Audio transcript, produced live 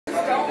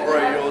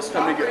it's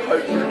time to get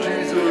hyped for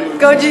Jesus.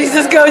 Go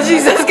Jesus, go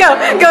Jesus, go!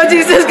 Go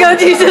Jesus, go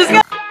Jesus,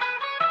 go!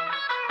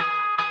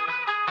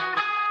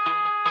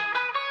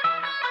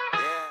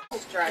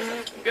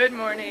 Good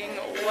morning,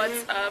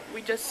 what's up?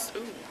 We just,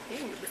 ooh,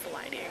 this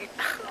lighting.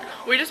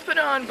 We just put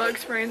on bug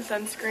spray and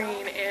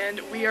sunscreen,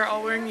 and we are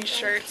all wearing these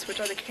shirts,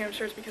 which are the cam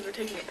shirts because we're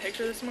taking a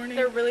picture this morning.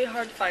 They're really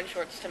hard to find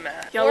shorts to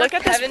match. Yeah, look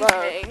at this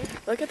road.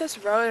 Look at this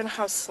road and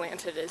how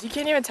slanted it is. You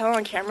can't even tell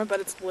on camera,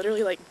 but it's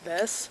literally like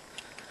this.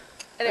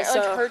 And it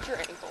like hurts your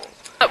ankles.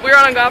 We're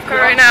on a golf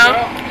cart right now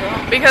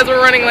because we're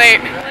running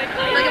late.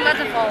 Like I'm about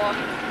to fall off.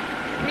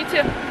 Me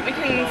too. We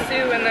can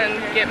sue and then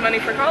get money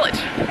for college.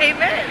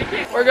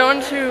 Amen. We're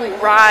going to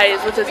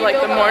Rise, which is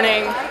like the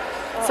morning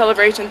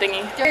celebration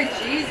thingy.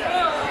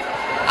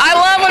 I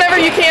love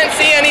whenever you can't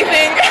see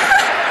anything.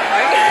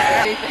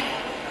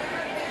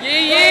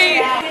 Yee yee.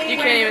 You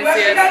can't even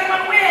see us.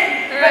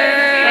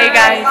 Hey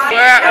guys.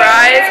 We're at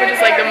Rise, which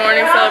is like the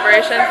morning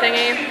celebration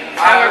thingy,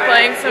 and we're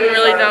playing some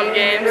really dumb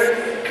games.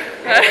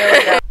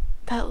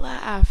 That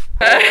laugh.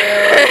 Quality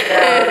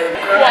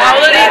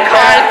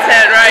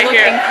content right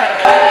here.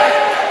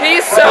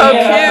 He's so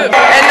cute.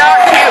 And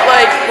not cute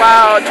like,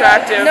 wow,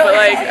 attractive, but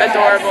like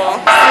adorable.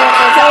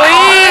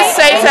 Please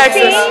say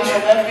Texas.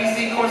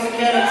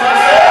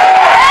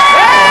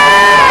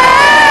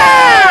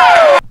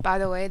 By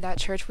the way, that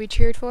church we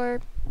cheered for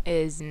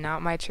is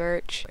not my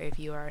church. If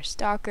you are a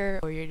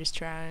stalker or you're just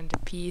trying to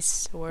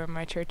piece where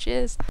my church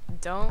is,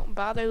 don't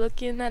bother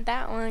looking at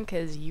that one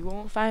because you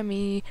won't find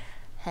me.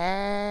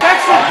 Their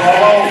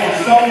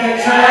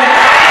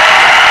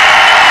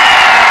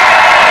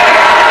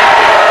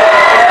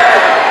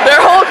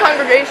whole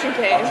congregation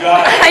came.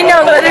 I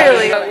know,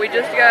 literally. We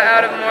just got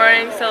out of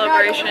morning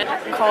celebration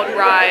called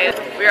Rise.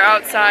 We are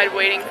outside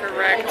waiting for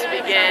rec to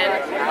begin.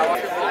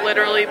 It's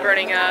literally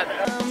burning up.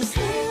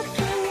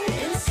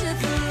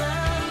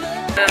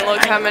 And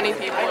look how many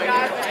people are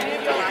here.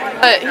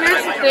 But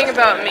here's the thing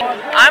about me.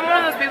 I'm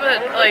one of those people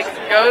that like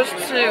goes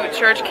to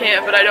church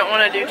camp, but I don't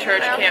want to do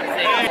church camp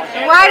things.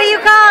 Why do you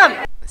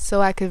come?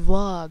 So I could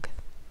vlog.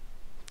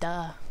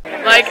 Duh.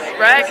 Like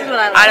rec,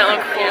 I don't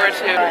look forward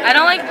to. I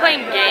don't like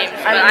playing games,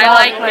 but I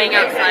like being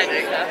outside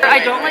and stuff.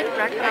 I don't like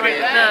rec, but I like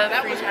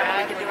the free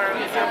time we can do our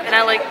own stuff. And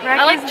I like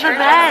the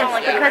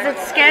best because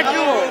it's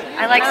scheduled.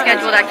 I like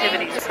scheduled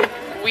activities.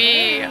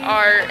 We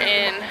are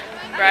in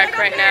rec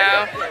right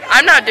now.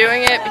 I'm not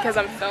doing it because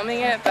I'm filming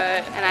it,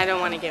 and I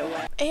don't want to get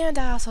wet. And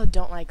I also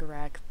don't like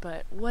rec,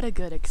 but what a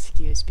good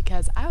excuse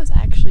because I was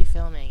actually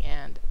filming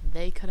and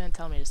they couldn't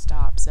tell me to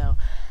stop, so.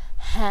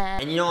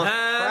 And you know, on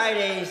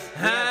Fridays,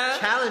 we have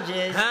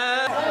challenges.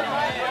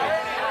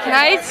 Can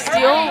I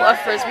steal a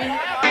Frisbee?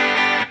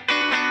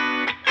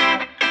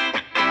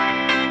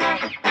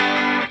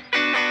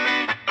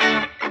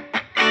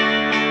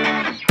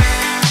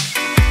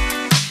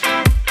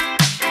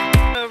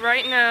 So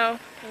right now,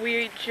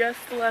 we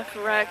just left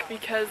rec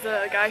because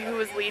the guy who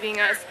was leading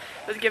us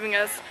was giving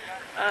us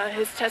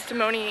his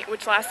testimony,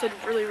 which lasted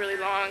really, really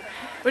long,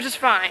 which is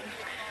fine.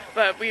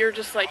 But we are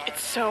just like,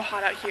 it's so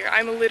hot out here.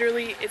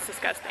 It's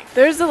disgusting.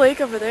 There's the lake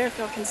over there if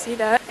y'all can see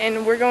that.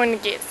 And we're going to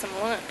get some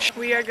lunch.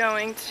 We are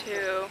going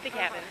to the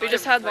cabin. We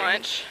just had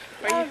lunch.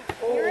 Where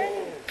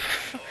you?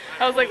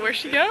 I was like, where's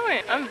she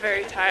going? I'm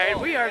very tired.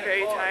 We are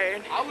very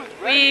tired.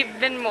 We've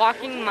been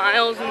walking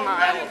miles and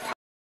miles.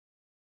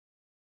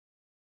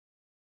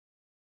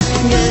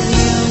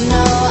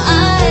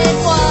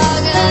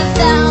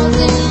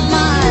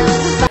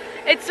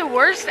 It's the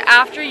worst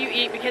after you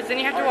eat because then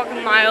you have to walk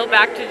a mile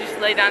back to just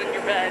lay down in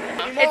your bed.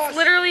 It's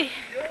literally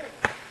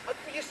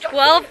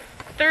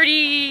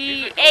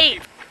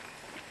 12:38.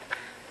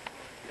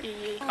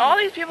 All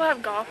these people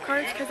have golf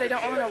carts because they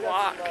don't want to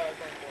walk.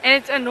 And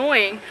it's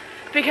annoying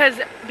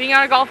because being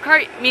on a golf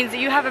cart means that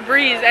you have a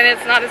breeze and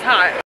it's not as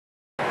hot.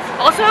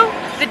 Also,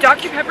 the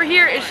Dr. Pepper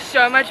here is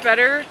so much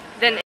better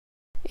than.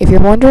 If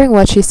you're wondering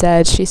what she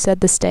said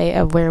the state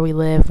of where we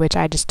live, which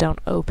I just don't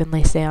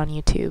openly say on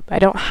YouTube. I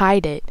don't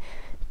hide it,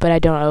 but I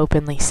don't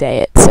openly say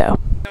it, so.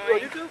 You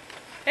on YouTube?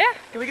 Yeah.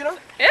 Can we get on?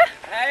 Yeah.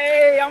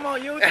 Hey, I'm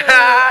on YouTube.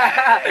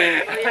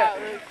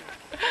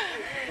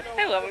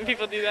 I love when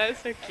people do that.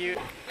 It's so cute.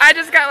 I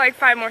just got like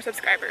 5 more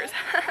subscribers.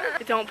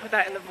 Don't put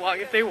that in the vlog.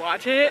 If they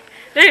watch it,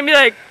 they're gonna be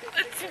like,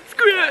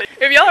 screw it.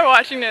 If y'all are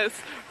watching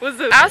this,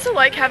 I also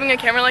like having a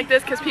camera like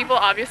this because people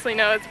obviously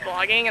know it's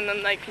vlogging, and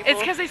then like people. It's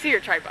because they see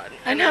your tripod.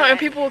 I know, and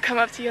people will come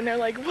up to you and they're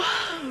like, whoa,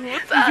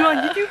 what's up? You on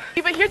YouTube?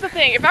 But here's the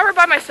thing: if I were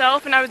by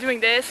myself and I was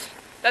doing this,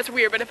 that's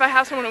weird. But if I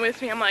have someone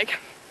with me, I'm like,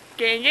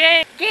 gang,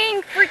 gang,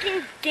 Gang,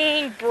 freaking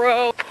gang,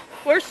 bro.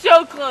 We're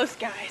so close,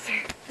 guys.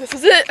 this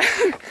is it.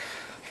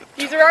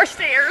 These are our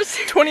stairs.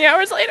 20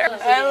 hours later.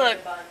 Look.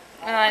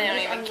 I don't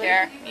even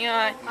care. You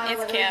know,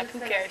 it's camp. Who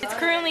cares? It's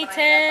currently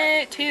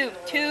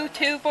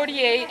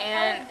 2:48,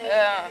 and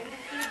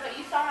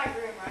You saw my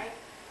room, right?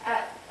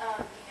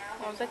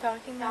 what was I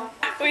talking about?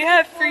 We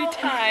have free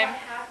time.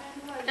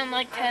 in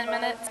like 10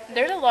 minutes.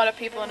 There's a lot of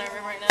people in our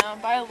room right now.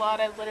 By a lot,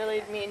 I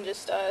literally mean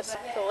just us.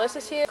 So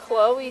Alyssa's here,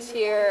 Chloe's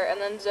here, and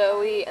then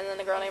Zoe, and then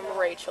the girl named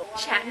Rachel.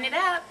 Chatting it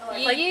up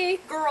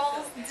like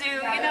girls do,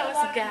 you know,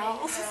 us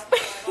gals.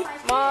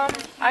 Mom,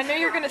 I know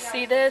you're gonna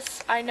see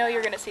this. I know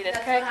you're gonna see this,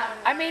 okay?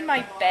 I made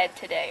my bed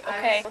today,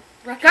 okay?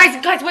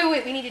 Guys,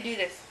 wait, we need to do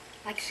this.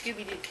 Like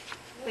Scooby-Doo.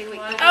 Wait.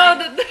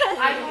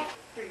 Oh,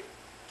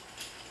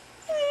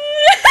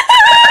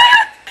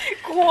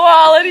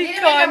 quality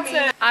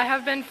content. I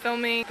have been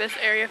filming this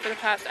area for the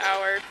past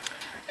hour.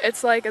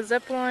 It's like a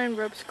zip line,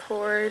 ropes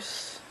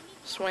course,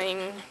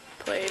 swing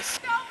place.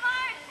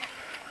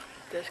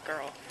 This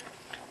girl.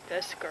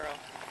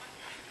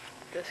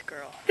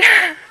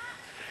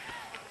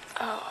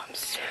 Oh, I'm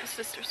so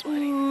sister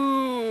sweaty.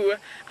 Ooh,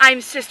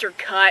 I'm sister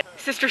cut.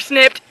 Sister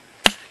snipped.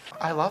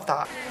 I love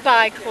that.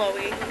 Bye,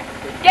 Chloe.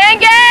 Gang!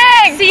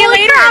 See you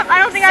later. I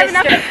don't think I have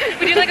enough.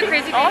 We do like a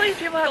crazy. All these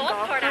people have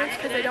golf carts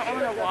because they don't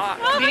want to walk.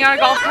 Being on a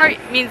golf cart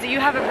means that you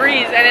have a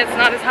breeze and it's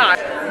not as hot.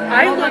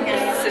 I look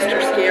sister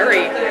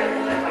scary.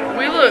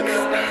 We look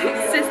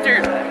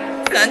sister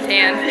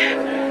suntan.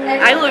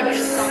 I look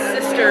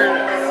sister.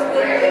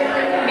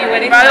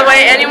 By the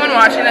way, anyone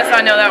watching this,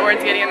 I know that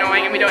word's getting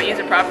annoying and we don't use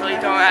it properly.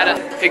 Don't add it.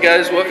 Hey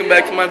guys, welcome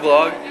back to my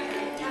vlog.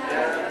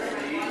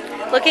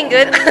 Looking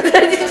good.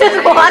 You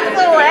just walked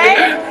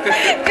away.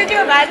 Could you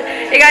imagine?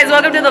 Hey guys,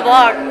 welcome to the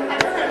vlog.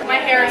 My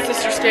hair is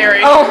sister scary.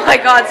 Oh my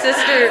god,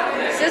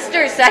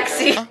 sister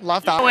sexy.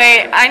 Love that.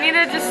 Wait, I need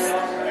to just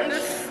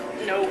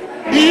no.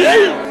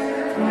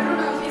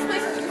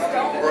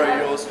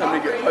 Alright, yo, it's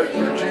time to get hyped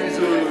for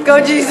Jesus.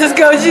 Go Jesus,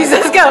 go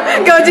Jesus, go!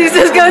 Go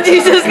Jesus, go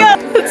Jesus, go!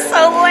 It's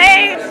so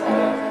late.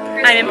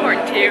 I'm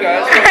important to you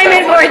guys.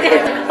 I'm important.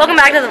 Welcome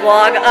back to the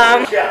vlog.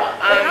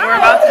 We're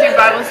about to do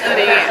Bible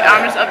study.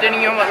 I'm just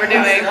updating you on what we're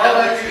doing.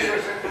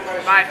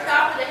 Bye.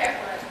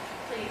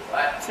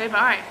 Say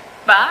bye.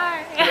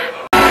 Bye.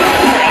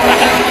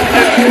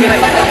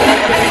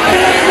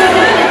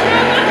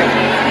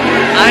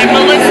 I'm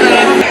Melissa.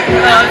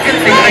 Oh, I was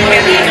gonna say my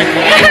candy.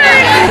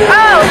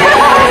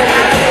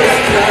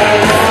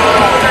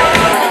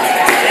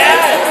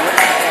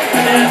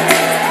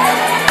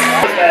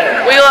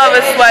 We love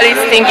a sweaty,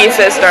 stinky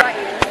sister.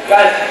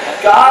 Guys,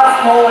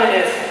 God's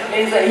holiness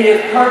means that He is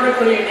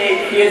perfectly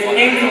unique. He is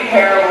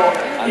incomparable.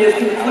 He is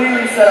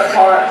completely set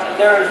apart.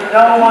 There is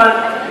no one,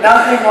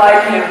 nothing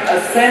like Him.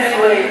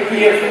 Essentially,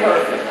 He is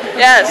perfect.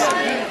 Yes.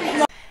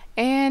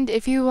 And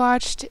if you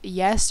watched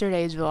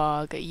yesterday's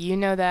vlog, you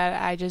know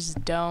that I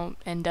just don't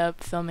end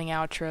up filming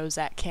outros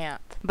at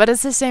camp. But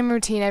it's the same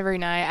routine every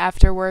night.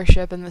 After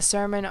worship and the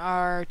sermon,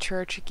 our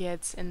church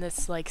gets in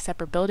this like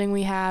separate building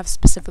we have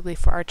specifically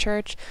for our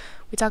church.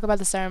 We talk about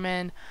the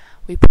sermon,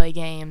 we play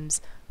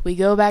games, we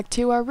go back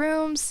to our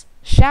rooms,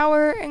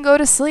 shower, and go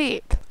to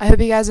sleep. I hope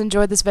you guys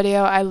enjoyed this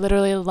video. I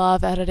literally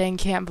love editing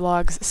camp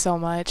vlogs so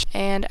much,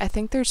 and I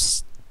think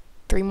there's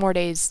 3 more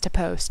days to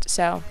post,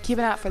 so keep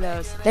an eye out for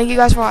those. Thank you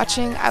guys for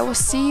watching. I will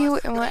see you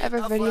in whatever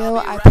video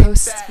I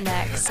post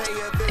next,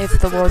 if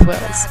the Lord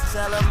wills.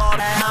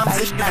 I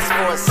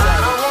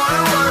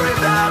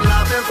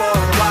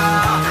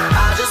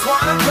just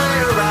wanna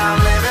play around,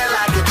 living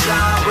like a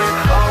child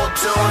with old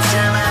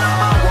tunes,